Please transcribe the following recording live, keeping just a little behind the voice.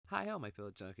Hi, all my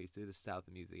fellow junkies. This is South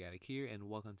the Music Addict here, and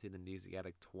welcome to the Music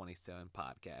Addict 27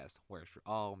 podcast, where it's for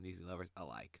all music lovers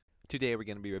alike. Today, we're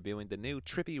going to be reviewing the new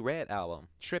Trippie Redd album,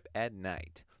 Trip at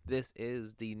Night. This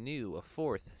is the new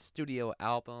fourth studio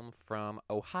album from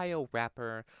Ohio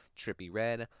rapper Trippie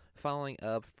Redd, following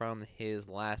up from his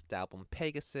last album,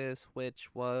 Pegasus, which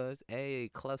was a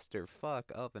clusterfuck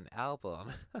of an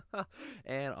album,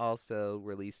 and also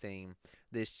releasing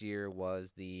this year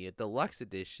was the deluxe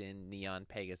edition Neon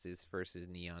Pegasus versus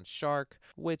Neon Shark,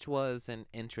 which was an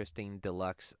interesting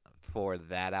deluxe for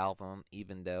that album,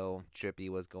 even though Trippie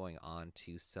was going on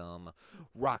to some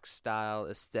rock style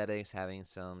aesthetics, having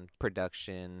some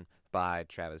production by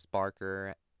Travis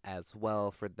Barker as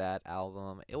well for that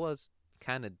album. It was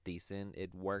kind of decent.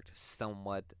 It worked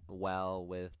somewhat well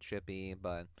with Trippie,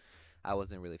 but I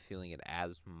wasn't really feeling it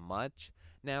as much.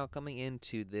 Now, coming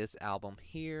into this album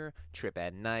here, Trip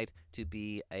at Night, to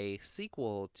be a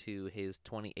sequel to his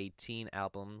 2018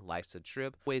 album, Life's a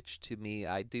Trip, which to me,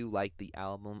 I do like the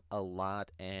album a lot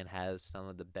and has some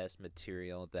of the best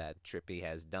material that Trippie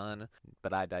has done.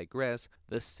 But I digress.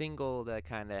 The single that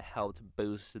kind of helped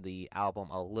boost the album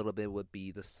a little bit would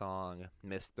be the song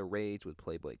Miss the Rage with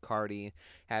Playboi Carti,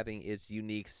 having its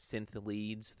unique synth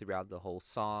leads throughout the whole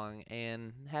song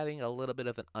and having a little bit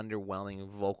of an underwhelming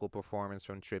vocal performance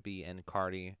from Trippie and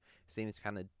Carti. Seems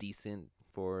kind of decent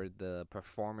for the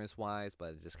performance wise,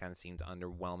 but it just kind of seemed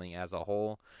underwhelming as a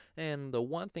whole. And the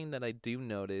one thing that I do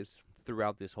notice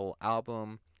throughout this whole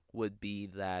album would be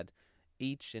that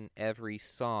each and every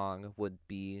song would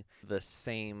be the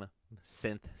same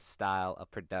synth style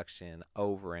of production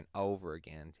over and over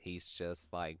again. He's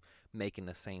just like making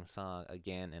the same song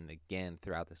again and again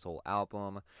throughout this whole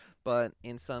album. But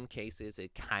in some cases,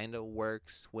 it kind of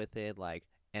works with it, like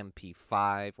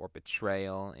MP5 or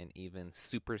Betrayal, and even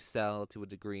Supercell to a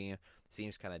degree.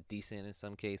 Seems kind of decent in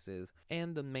some cases.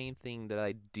 And the main thing that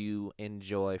I do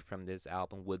enjoy from this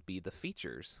album would be the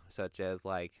features, such as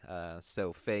like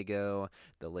So Fago,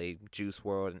 the late Juice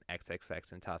WRLD, and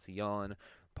XXXTentacion,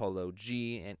 Polo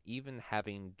G, and even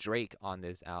having Drake on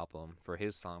this album for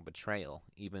his song Betrayal,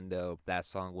 even though that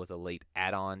song was a late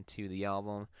add on to the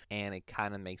album, and it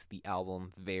kind of makes the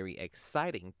album very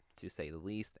exciting to say the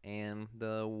least. And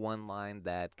the one line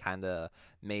that kind of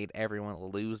made everyone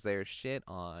lose their shit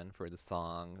on for the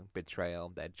song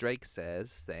Betrayal that Drake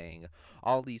says, saying,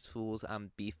 "All these fools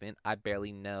I'm beefing, I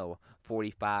barely know.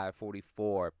 45,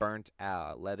 44, burnt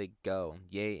out, let it go.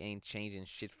 Ye ain't changing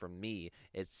shit for me,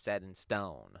 it's set in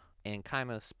stone." And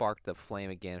kind of sparked the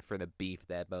flame again for the beef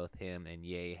that both him and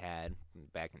Ye had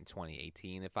back in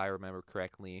 2018, if I remember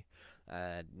correctly.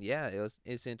 Yeah,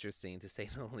 it's interesting to say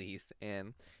the least,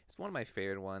 and it's one of my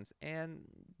favorite ones. And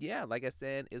yeah, like I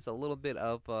said, it's a little bit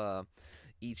of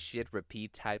eat shit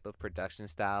repeat type of production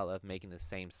style of making the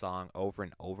same song over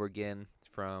and over again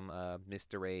from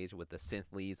Mr. Rage with the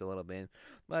synth leads a little bit.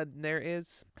 But there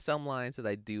is some lines that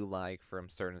I do like from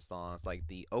certain songs, like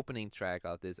the opening track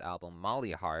of this album,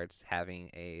 Molly Hearts, having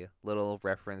a little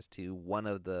reference to one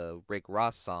of the Rick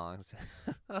Ross songs,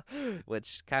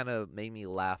 which kind of made me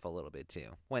laugh a little bit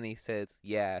too. When he says,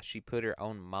 "Yeah, she put her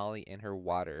own Molly in her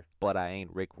water, but I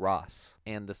ain't Rick Ross."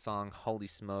 And the song Holy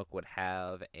Smoke would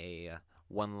have a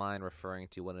one line referring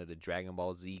to one of the Dragon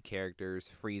Ball Z characters,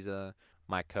 Frieza,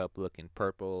 "My cup looking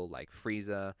purple like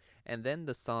Frieza." And then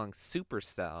the song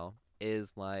Supercell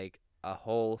is like a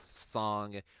whole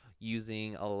song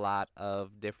using a lot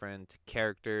of different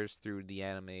characters through the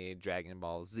anime Dragon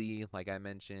Ball Z, like I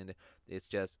mentioned. It's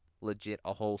just legit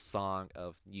a whole song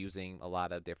of using a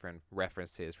lot of different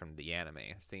references from the anime.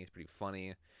 It seems pretty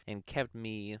funny and kept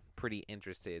me pretty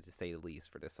interested to say the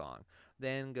least for the song.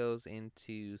 Then goes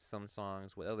into some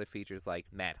songs with other features like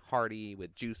Matt Hardy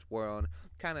with Juice WRLD,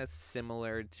 kind of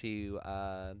similar to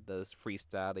the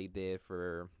freestyle they did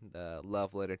for the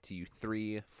Love Letter to You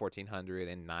 3, 1400,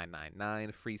 and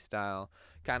 999 freestyle.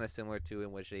 Kind of similar to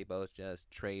in which they both just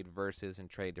trade verses and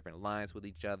trade different lines with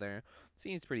each other.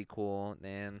 Seems pretty cool.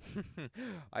 And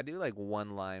I do like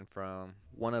one line from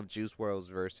one of Juice WRLD's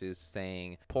verses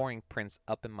saying, "Pouring Prince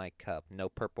up in my cup, no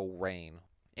purple rain."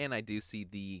 And I do see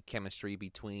the chemistry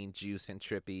between Juice and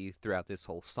Trippie throughout this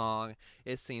whole song.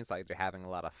 It seems like they're having a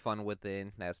lot of fun with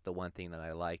it. That's the one thing that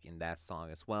I like in that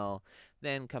song as well.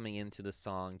 Then coming into the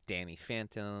song Danny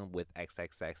Phantom with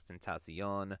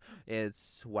XXXTentacion,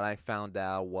 it's what I found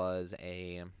out was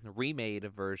a remade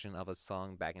version of a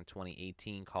song back in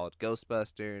 2018 called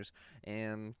Ghostbusters.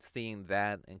 And seeing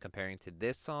that and comparing to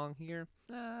this song here,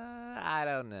 I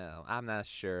don't know. I'm not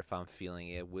sure if I'm feeling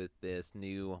it with this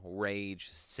new rage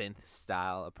synth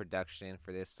style of production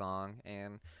for this song,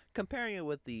 and comparing it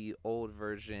with the old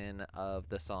version of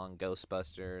the song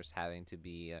Ghostbusters, having to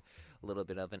be a little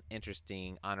bit of an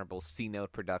interesting, honorable C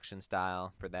note production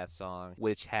style for that song,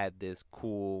 which had this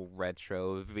cool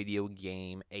retro video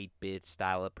game 8-bit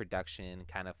style of production,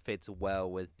 kind of fits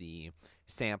well with the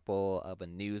sample of a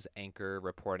news anchor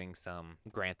reporting some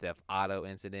Grand Theft Auto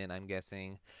incident, I'm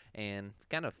guessing, and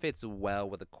kind of fits well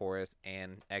with the chorus,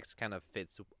 and X kind of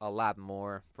fits a lot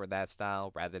more for that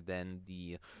style rather than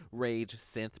the rage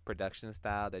synth production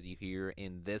style that you hear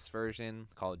in this version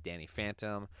called Danny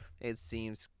Phantom. It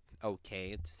seems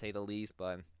okay to say the least,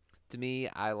 but to me,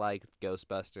 I like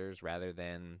Ghostbusters rather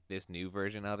than this new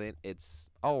version of it. It's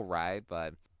alright,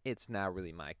 but it's not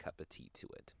really my cup of tea to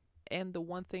it. And the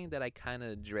one thing that I kind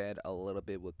of dread a little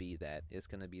bit would be that it's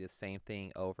going to be the same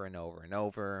thing over and over and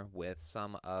over with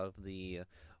some of the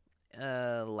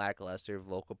lackluster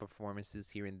vocal performances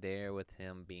here and there, with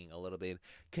him being a little bit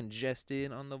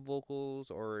congested on the vocals,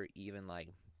 or even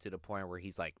like to the point where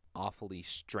he's like awfully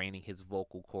straining his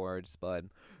vocal cords. But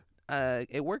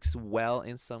it works well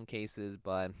in some cases,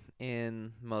 but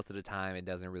in most of the time it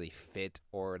doesn't really fit,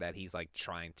 or that he's like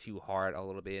trying too hard a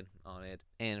little bit on it.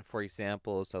 And for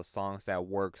example, so songs that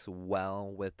works well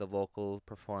with the vocal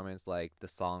performance, like the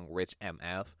song Rich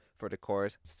MF for the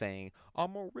chorus saying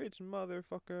I'm a rich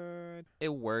motherfucker,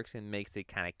 it works and makes it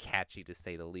kind of catchy to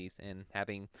say the least. And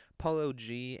having Polo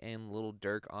G and Lil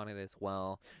Durk on it as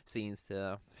well seems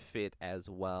to fit as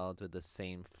well, to the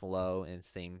same flow and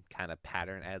same kind of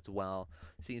pattern as well.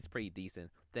 Seems pretty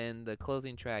decent. Then the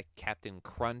closing track, Captain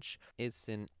Crunch, it's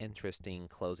an interesting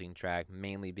closing track,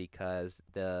 mainly because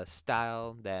the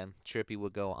style that Trippy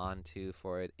would go on to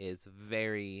for it is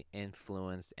very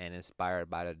influenced and inspired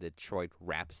by the Detroit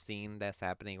rap scene that's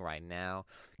happening right now.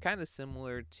 Kind of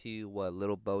similar to what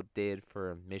Little Boat did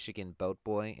for Michigan Boat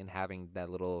Boy, and having that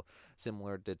little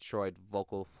similar Detroit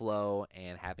vocal flow,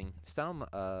 and having some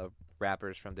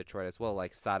rappers from Detroit as well,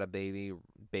 like Sada Baby,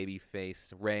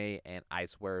 Babyface Ray, and I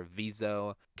Swear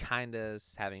Vizo, kind of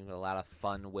having a lot of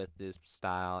fun with this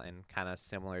style, and kind of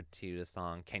similar to the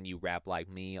song Can You Rap Like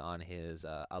Me on his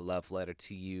A Love Letter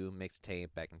to You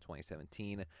mixtape back in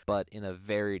 2017, but in a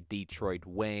very Detroit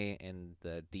way, in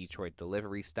the Detroit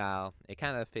delivery style. It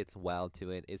kind of fits well to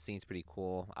it. It seems pretty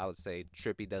cool. I would say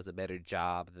Trippy does a better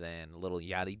job than Lil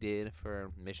Yachty did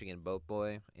for Michigan Boat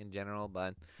Boy in general,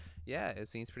 but yeah, it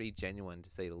seems pretty genuine to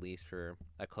say the least for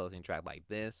a closing track like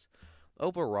this.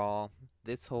 Overall,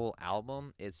 this whole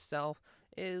album itself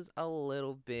is a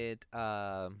little bit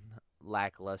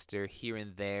lackluster here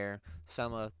and there.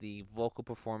 Some of the vocal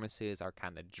performances are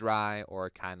kind of dry or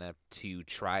kind of too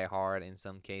try hard in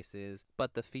some cases,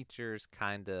 but the features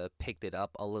kind of picked it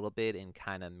up a little bit and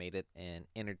kind of made it an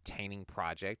entertaining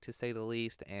project to say the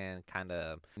least, and kind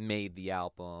of made the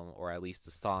album, or at least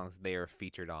the songs they're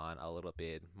featured on, a little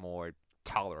bit more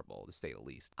tolerable to say the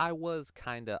least. I was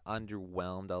kind of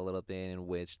underwhelmed a little bit, in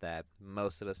which that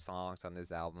most of the songs on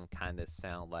this album kind of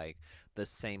sound like the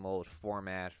same old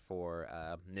format for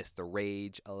Mr.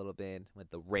 Rage a little bit, with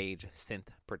the Rage synth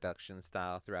production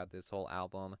style throughout this whole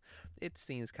album. It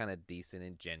seems kind of decent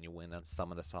and genuine on some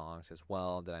of the songs as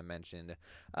well that I mentioned,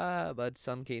 but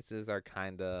some cases are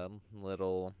kind of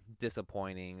little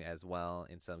disappointing as well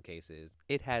in some cases.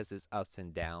 It has its ups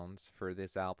and downs for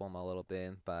this album a little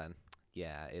bit, but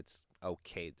yeah, it's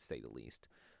okay to say the least.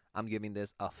 I'm giving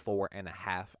this a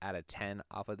 4.5 out of 10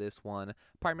 off of this one,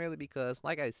 primarily because,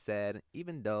 like I said,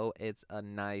 even though it's a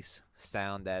nice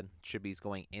sound that Trippy's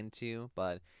going into,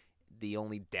 but the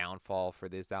only downfall for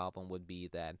this album would be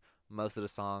that most of the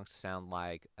songs sound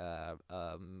like a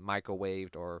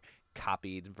microwaved or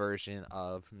copied version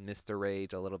of Mr.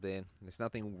 Rage a little bit. There's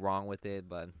nothing wrong with it,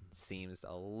 but seems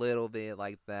a little bit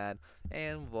like that.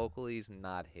 And vocally is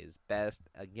not his best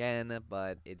again,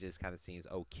 but it just kind of seems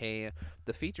okay.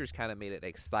 The features kind of made it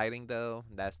exciting though.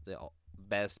 That's the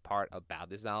best part about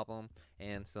this album,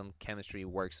 and some chemistry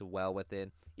works well with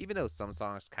it. Even though some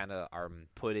songs kind of are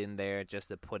put in there just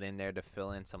to put in there to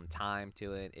fill in some time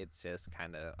to it, it's just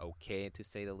kind of okay to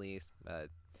say the least. But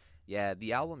yeah,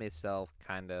 the album itself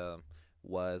kind of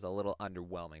was a little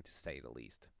underwhelming to say the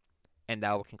least. And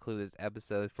that will conclude this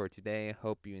episode for today.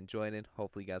 Hope you enjoyed it.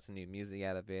 Hopefully you got some new music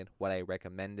out of it. Would I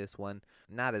recommend this one?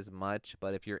 Not as much,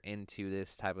 but if you're into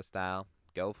this type of style,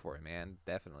 go for it, man.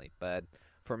 Definitely. But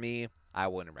for me, I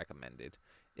wouldn't recommend it.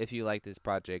 If you like this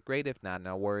project, great. If not,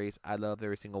 no worries. I love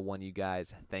every single one of you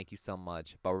guys. Thank you so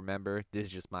much. But remember, this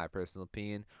is just my personal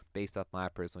opinion based off my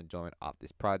personal enjoyment of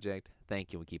this project.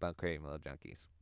 Thank you, and keep on creating, little junkies.